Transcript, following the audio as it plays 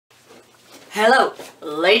Hello,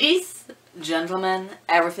 ladies, gentlemen,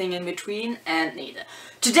 everything in between, and neither.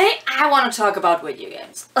 Today I want to talk about video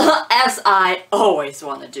games, as I always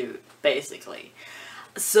want to do, basically.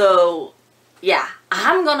 So, yeah,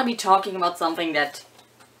 I'm gonna be talking about something that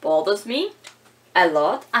bothers me a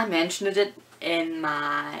lot. I mentioned it in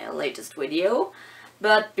my latest video,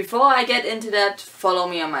 but before I get into that, follow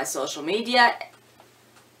me on my social media,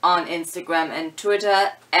 on Instagram and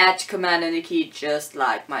Twitter, at CommanderNici, just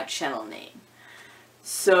like my channel name.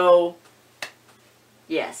 So,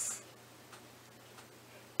 yes.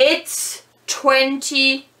 It's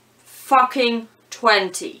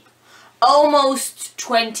 2020. Almost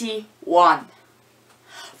 21.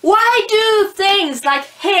 Why do things like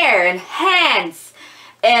hair and hands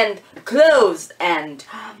and clothes and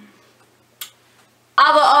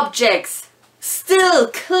other objects still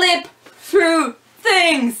clip through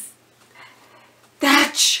things?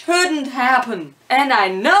 That shouldn't happen. And I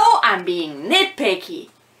know I'm being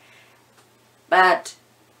nitpicky, but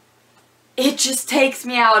it just takes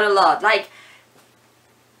me out a lot. Like,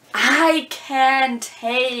 I can't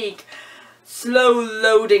take slow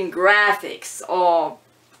loading graphics or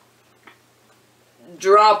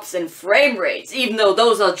drops in frame rates, even though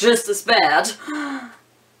those are just as bad.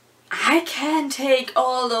 I can't take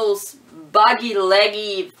all those buggy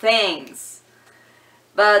leggy things.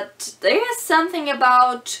 But there's something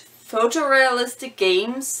about photorealistic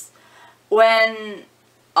games when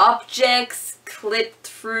objects clip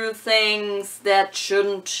through things that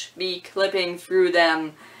shouldn't be clipping through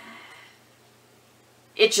them.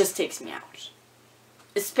 It just takes me out.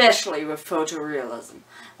 Especially with photorealism.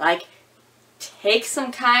 Like, take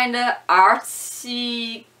some kinda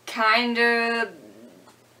artsy kinda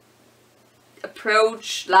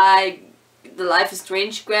approach, like the Life is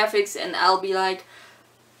Strange graphics, and I'll be like,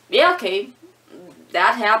 yeah, okay,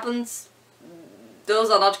 that happens. Those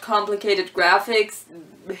are not complicated graphics.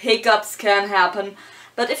 Hiccups can happen.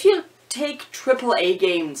 But if you take AAA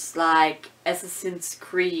games like Assassin's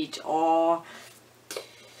Creed or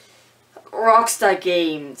Rockstar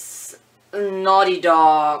games, Naughty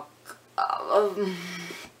Dog,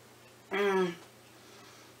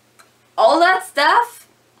 all that stuff,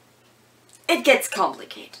 it gets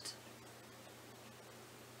complicated.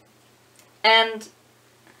 And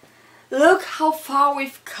look how far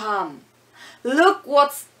we've come. Look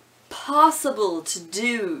what's possible to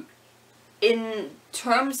do in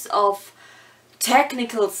terms of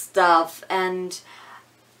technical stuff and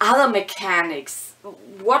other mechanics.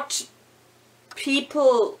 What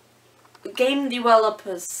people, game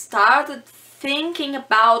developers, started thinking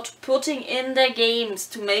about putting in their games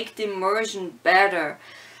to make the immersion better.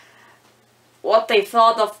 What they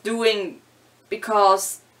thought of doing,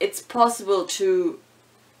 because it's possible to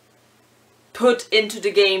put into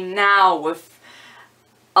the game now with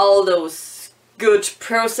all those good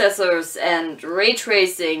processors and ray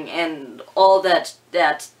tracing and all that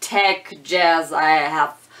tech jazz I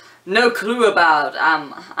have no clue about.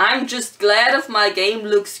 I'm just glad if my game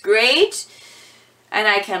looks great and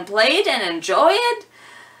I can play it and enjoy it,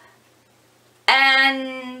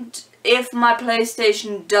 and if my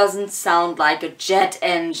PlayStation doesn't sound like a jet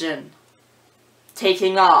engine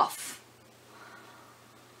taking off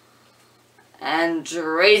and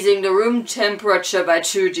raising the room temperature by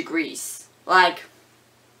 2 degrees. Like,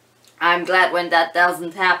 I'm glad when that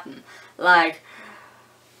doesn't happen. Like,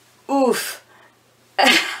 oof.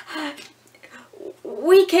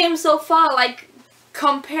 We came so far. Like,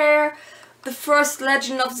 compare the first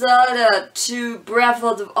Legend of Zelda to Breath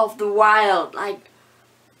of the Wild. Like,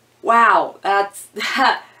 wow, that's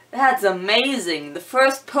amazing. The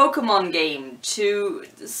first Pokemon game to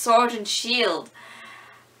Sword and Shield.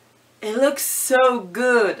 It looks so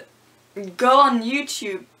good. Go on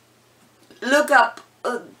YouTube, look up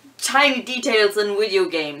tiny details in video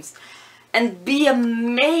games, and be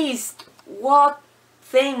amazed what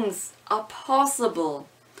things are possible.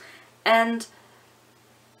 And,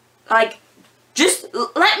 like, just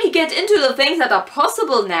let me get into the things that are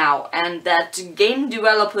possible now and that game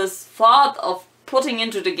developers thought of putting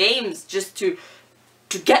into the games just to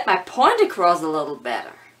get my point across a little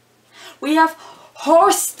better. We have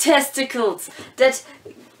horse testicles that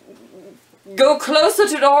go closer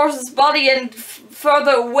to the horse's body and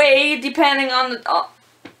further away depending on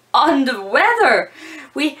the weather.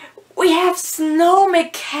 We have snow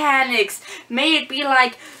mechanics. May it be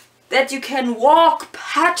like that you can walk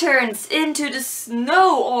patterns into the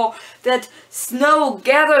snow, or that snow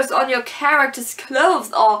gathers on your character's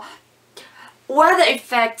clothes, or weather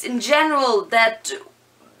effects in general, that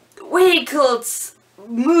vehicles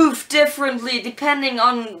move differently depending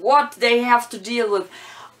on what they have to deal with,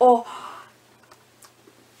 or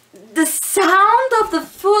the of the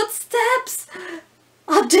footsteps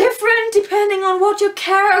are different depending on what your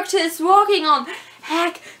character is walking on.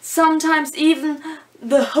 Heck, sometimes even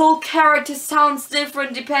the whole character sounds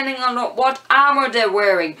different depending on what armor they're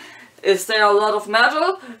wearing. Is there a lot of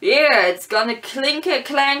metal? Yeah, it's gonna clinker,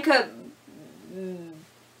 clanker,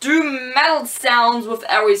 do metal sounds with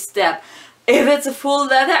every step. If it's a full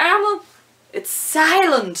leather armor, it's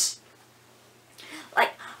silent.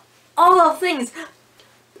 Like, all of things.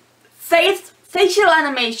 Facial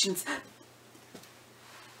animations.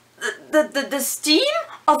 The steam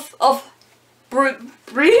of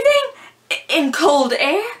breathing in cold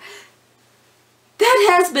air, that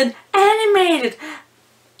has been animated.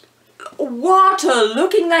 Water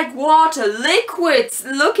looking like water, liquids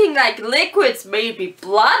looking like liquids, maybe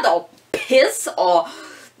blood or piss or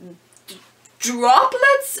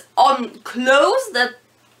droplets on clothes that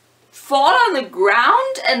fall on the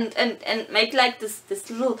ground and make like this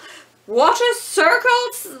little water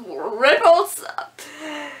circles, ripples.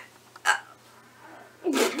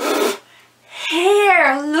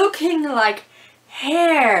 Hair looking like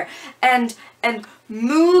hair and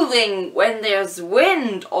moving when there's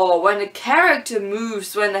wind or when a character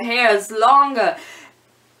moves when the hair is longer.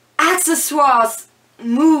 Accessoires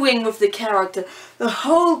moving with the character. The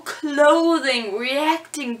whole clothing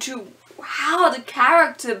reacting to how the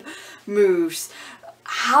character moves.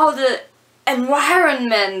 How the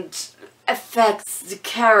environment affects the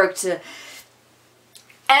character.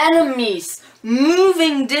 Enemies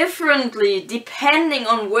moving differently depending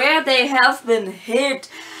on where they have been hit.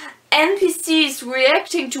 NPCs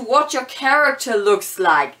reacting to what your character looks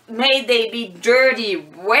like. May they be dirty,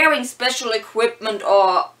 wearing special equipment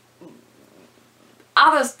or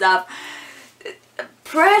other stuff.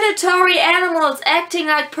 Predatory animals acting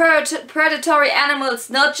like predatory animals,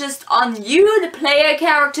 not just on you, the player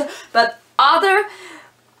character, but other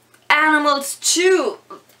animals too.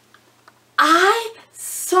 I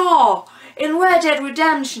saw in Red Dead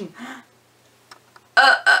Redemption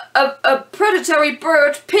a predatory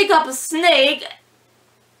bird pick up a snake.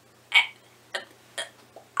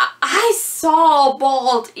 I saw a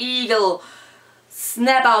bald eagle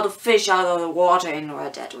snap out a fish out of the water in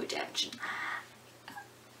Red Dead Redemption.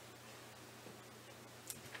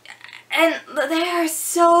 And there are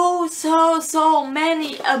so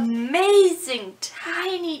many amazing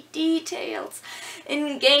tiny details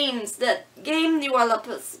in games that game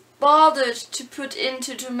developers bothered to put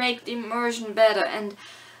into to make the immersion better, and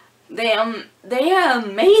they are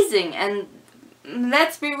amazing. And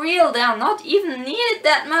let's be real, they are not even needed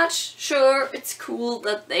that much. Sure, it's cool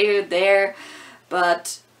that they're there,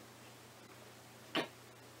 but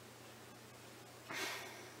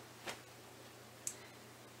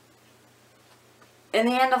in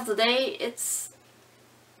the end of the day, it's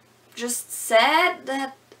just sad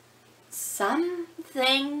that some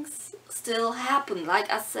things still happen.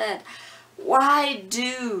 Like I said, why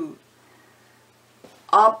do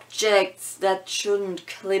objects that shouldn't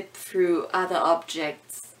clip through other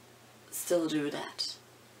objects still do that?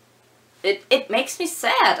 It makes me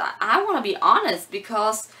sad. I want to be honest,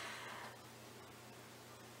 because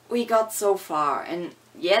we got so far, and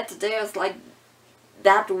yet there's like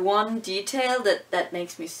that one detail that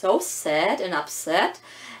makes me so sad and upset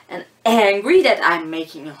and angry that I'm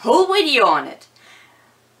making a whole video on it.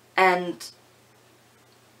 And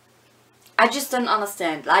I just don't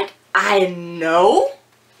understand. Like, I know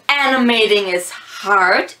animating is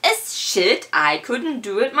hard as shit. I couldn't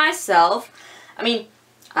do it myself. I mean,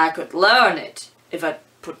 I could learn it if I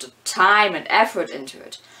put the time and effort into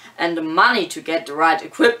it, and the money to get the right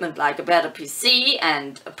equipment, like a better PC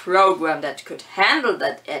and a program that could handle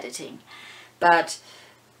that editing. But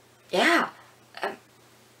yeah,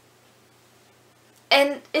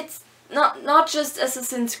 and it's not just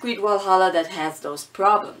Assassin's Creed Valhalla that has those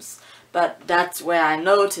problems, but that's where I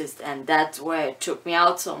noticed, and that's where it took me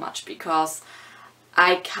out so much, because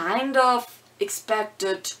I kind of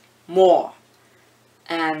expected more.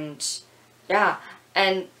 And yeah,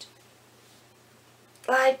 and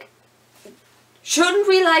like, shouldn't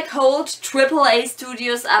we like hold AAA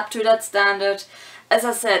studios up to that standard? As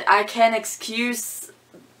I said, I can excuse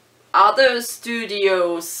other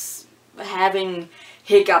studios having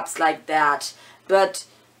hiccups like that, but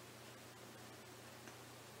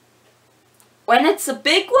when it's a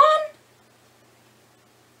big one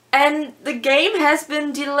and the game has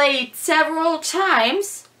been delayed several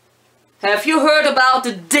times. Have you heard about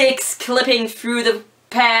the dicks clipping through the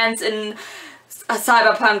pants in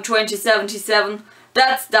Cyberpunk 2077?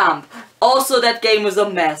 That's dumb. Also, that game was a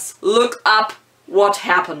mess. Look up what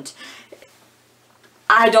happened.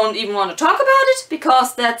 I don't even want to talk about it,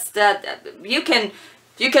 because you can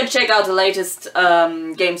you can check out the latest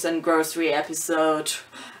Games and Grocery episode.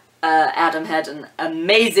 Adam had an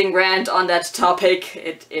amazing rant on that topic.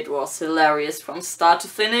 It was hilarious from start to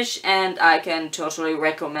finish, and I can totally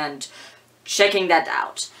recommend checking that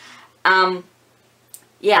out.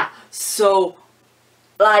 Yeah, so,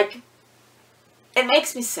 like, it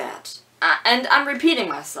makes me sad. And I'm repeating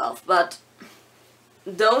myself, but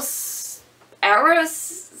those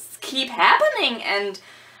errors keep happening, and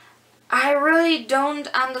I really don't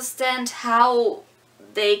understand how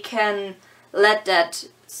they can let that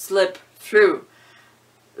slip through.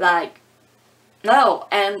 Like, no,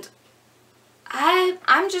 and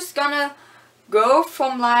I'm just gonna go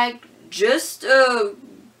from like just a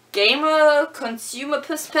gamer consumer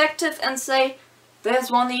perspective and say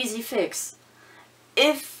there's one easy fix.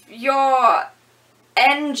 If your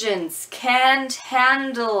engines can't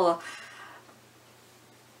handle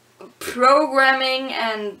programming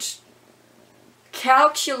and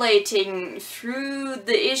calculating through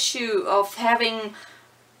the issue of having,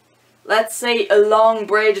 let's say, a long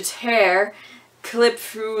braided hair clip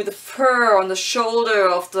through the fur on the shoulder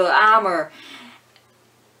of the armor,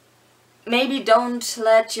 maybe don't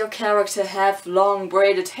let your character have long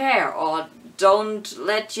braided hair, or don't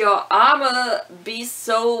let your armor be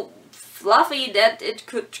so fluffy that it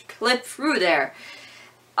could clip through there.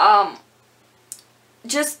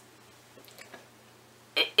 Just,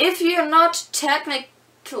 if you're not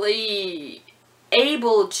technically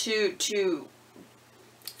able to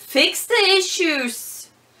fix the issues,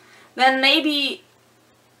 then maybe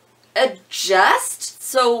adjust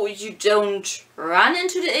so you don't run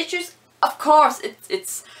into the issues. Of course,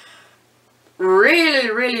 it's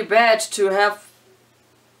really bad to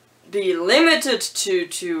be limited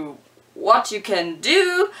to what you can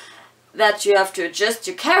do, that you have to adjust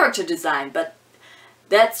your character design, but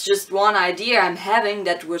that's just one idea I'm having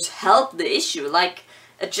that would help the issue. Like,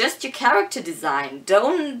 adjust your character design.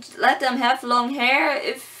 Don't let them have long hair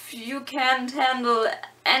if you can't handle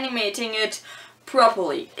animating it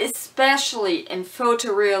properly, especially in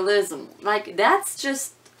photorealism. Like, that's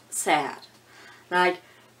just sad. Like,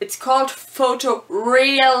 it's called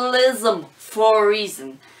photorealism for a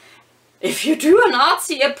reason. If you do an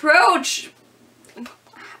artsy approach,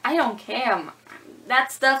 I don't care.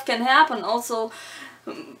 That stuff can happen. Also,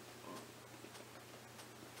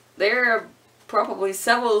 there are probably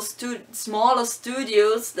several smaller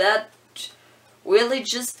studios that really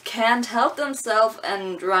just can't help themselves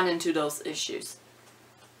and run into those issues.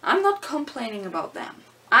 I'm not complaining about them.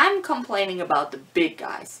 I'm complaining about the big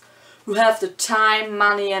guys who have the time,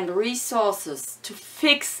 money and resources to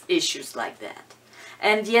fix issues like that.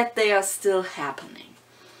 And yet they are still happening.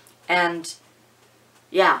 And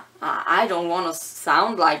yeah, I don't want to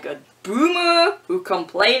sound like a boomer who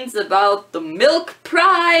complains about the milk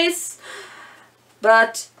price,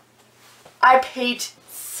 but I paid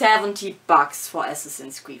 $70 for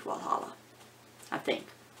Assassin's Creed Valhalla, I think.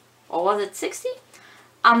 Or was it 60?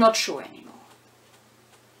 I'm not sure anymore.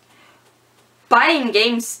 Buying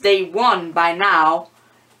games day one by now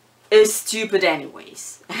is stupid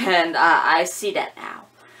anyways, and I see that now.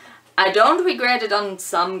 I don't regret it on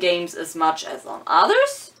some games as much as on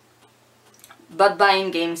others, but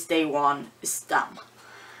buying games day one is dumb.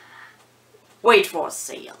 Wait for a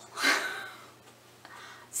sale.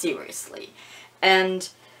 Seriously. And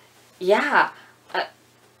yeah,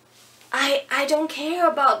 I don't care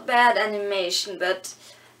about bad animation, but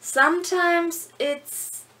sometimes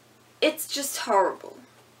it's just horrible.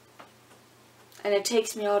 And it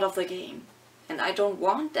takes me out of the game. And I don't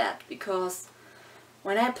want that, because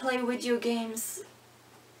when I play video games,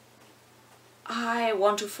 I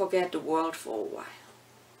want to forget the world for a while.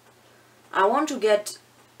 I want to get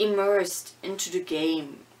immersed into the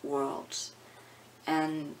game world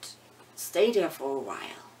and stay there for a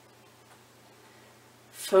while.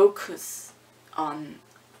 Focus on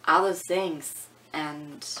other things.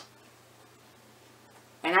 And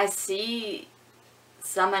when I see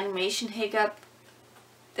some animation hiccup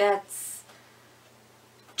that's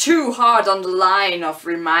too hard on the line of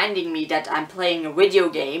reminding me that I'm playing a video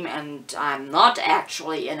game and I'm not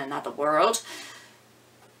actually in another world,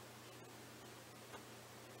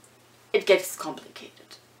 it gets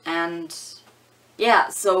complicated. And yeah,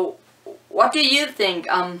 so what do you think?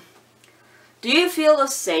 Do you feel the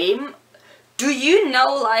same? Do you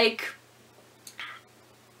know, like,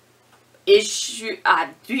 do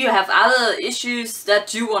you have other issues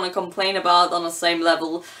that you want to complain about on the same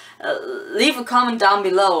level? Leave a comment down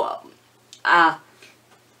below.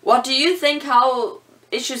 What do you think, how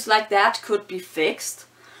issues like that could be fixed?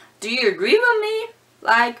 Do you agree with me?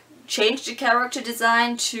 Like, change the character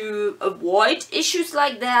design to avoid issues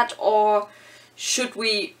like that? Or should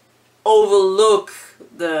we overlook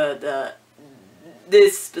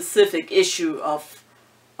this specific issue of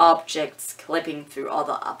objects clipping through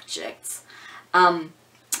other objects?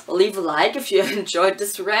 Leave a like if you enjoyed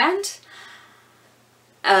this rant.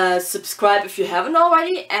 Subscribe if you haven't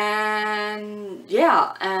already, and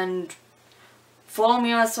yeah, and follow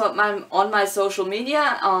me on my social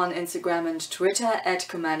media on Instagram and Twitter at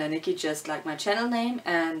CommanderNici, just like my channel name.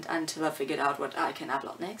 And until I figured out what I can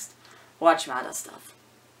upload next, watch my other stuff.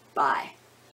 Bye.